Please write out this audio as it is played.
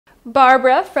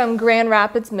Barbara from Grand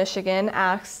Rapids, Michigan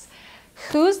asks,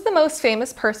 who's the most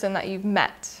famous person that you've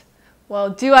met? Well,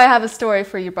 do I have a story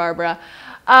for you, Barbara?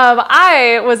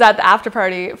 I was at the after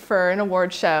party for an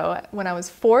award show when I was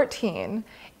 14,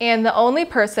 and the only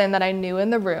person that I knew in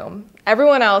the room,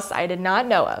 everyone else I did not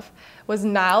know of, was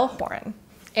Niall Horan.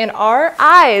 And our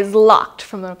eyes locked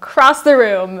from across the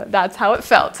room. That's how it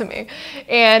felt to me.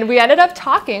 And we ended up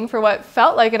talking for what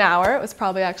felt like an hour. It was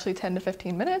probably actually 10 to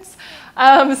 15 minutes.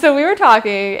 So we were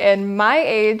talking, and my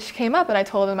age came up, and I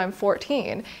told him I'm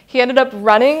 14. He ended up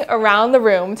running around the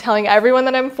room telling everyone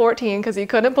that I'm 14 because he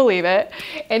couldn't believe it.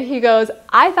 And he goes,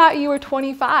 I thought you were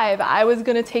 25. I was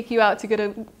going to take you out to get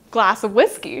a glass of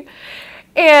whiskey.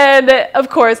 And of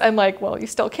course, I'm like, well, you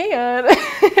still can.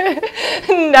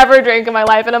 Never drank in my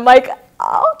life. And I'm like,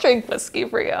 I'll drink whiskey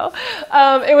for you.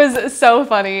 It was so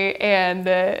funny, and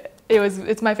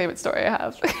it's my favorite story I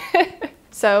have.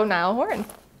 So Niall Horan.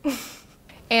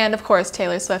 And of course,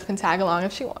 Taylor Swift can tag along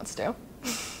if she wants to.